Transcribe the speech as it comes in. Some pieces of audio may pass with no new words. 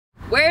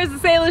Where's the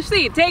Salish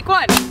Sea? Take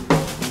one.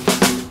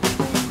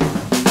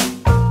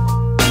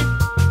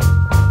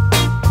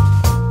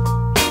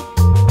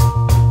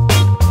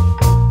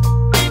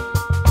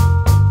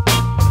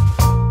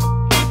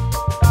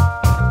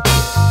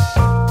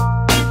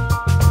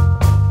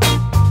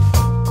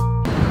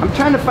 I'm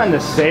trying to find the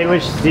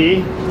Salish Sea.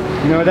 You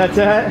know where that's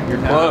at? You're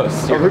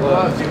close. You're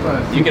close. You're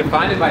close. You can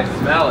find it by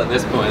smell at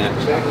this point,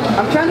 actually.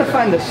 I'm trying to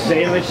find the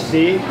Salish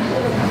Sea.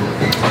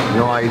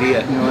 No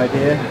idea. No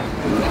idea?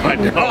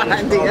 No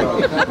idea.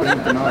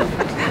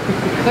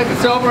 Like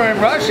it's over in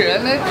Russia,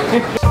 isn't it?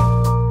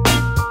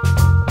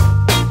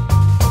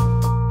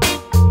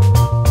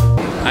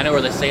 I know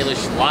where the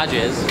Salish Lodge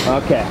is.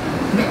 Okay.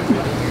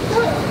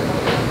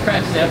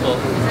 Crab sample.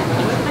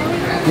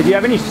 Did you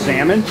have any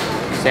salmon?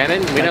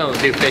 Salmon? We don't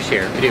do fish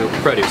here. We do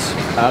produce.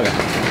 Okay.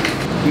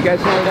 You guys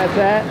know where that's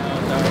at?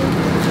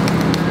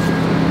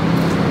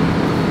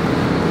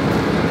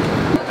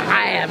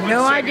 I have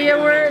no idea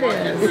where it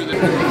is.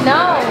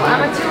 No,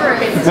 I'm a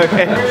tourist.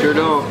 Okay. Sure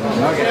don't.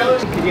 Okay.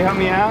 Can you help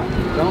me out?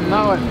 Don't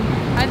know it.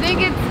 I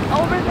think it's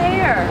over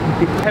there.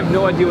 I have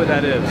no idea what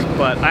that is,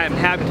 but I am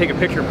happy to take a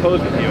picture and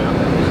pose with you.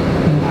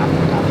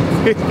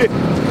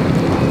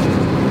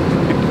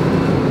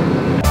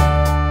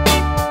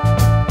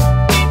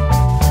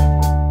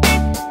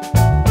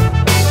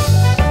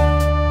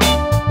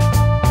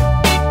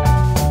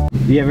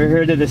 You ever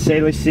heard of the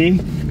Salish Sea?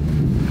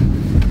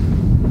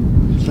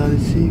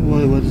 Salish Sea?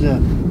 What's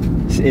that?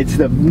 It's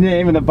the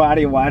name of the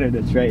body of water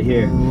that's right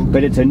here,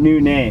 but it's a new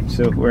name,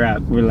 so we're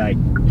like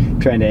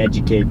trying to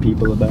educate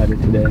people about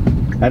it today.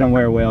 I don't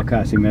wear a whale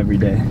costume every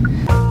day.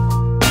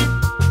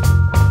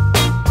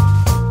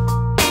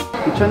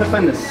 I'm trying to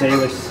find the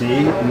Salish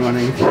Sea. I'm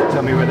wondering if you can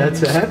tell me where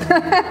that's at.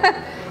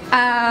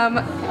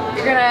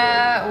 You're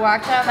gonna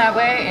walk down that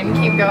way and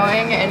keep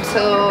going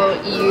until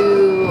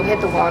you hit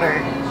the water.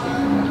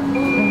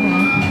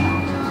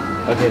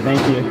 Okay, thank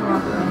you.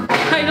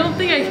 I don't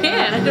think I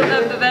can. I don't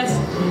have the best.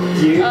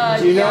 Do you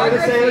know where the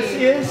Salish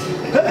Sea is?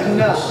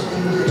 No.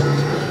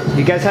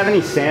 You guys have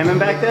any salmon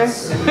back there?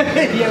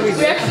 Yeah, we did.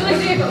 We actually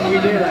do. We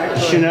did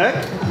actually. Chinook?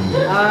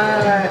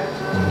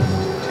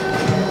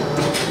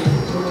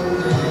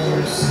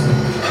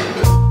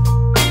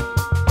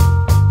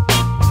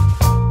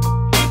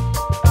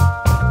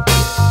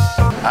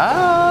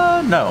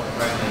 No.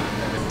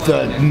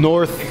 The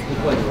north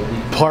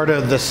part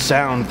of the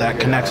sound that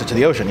connects it to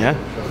the ocean, yeah?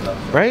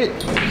 Right?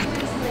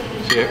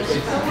 Cheers.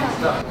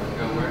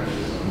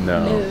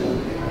 No.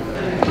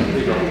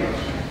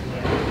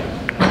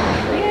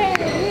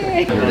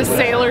 The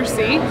Salish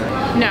Sea?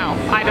 No,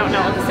 I don't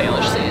know what the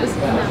Salish Sea is.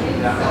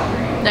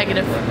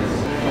 Negative.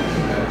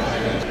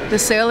 The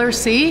Salish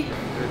Sea?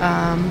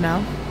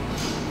 No.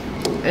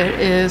 It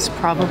is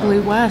probably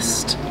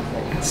west,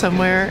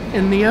 somewhere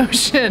in the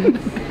ocean.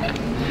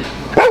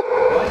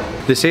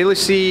 The Salish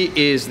Sea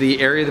is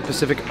the area of the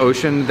Pacific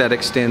Ocean that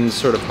extends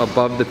sort of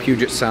above the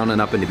Puget Sound and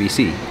up into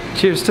BC.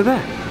 Cheers to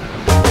that.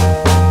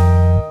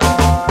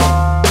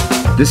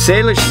 The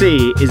Salish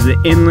Sea is the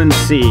inland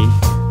sea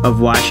of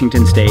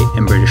Washington State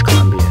and British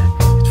Columbia.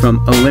 It's from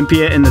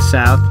Olympia in the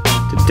south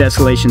to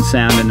Desolation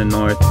Sound in the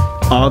north,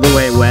 all the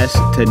way west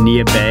to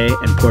Neah Bay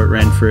and Port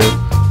Renfrew.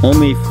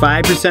 Only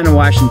 5% of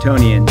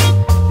Washingtonians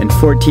and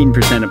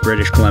 14% of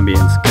British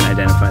Columbians can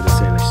identify the Salish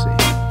Sea.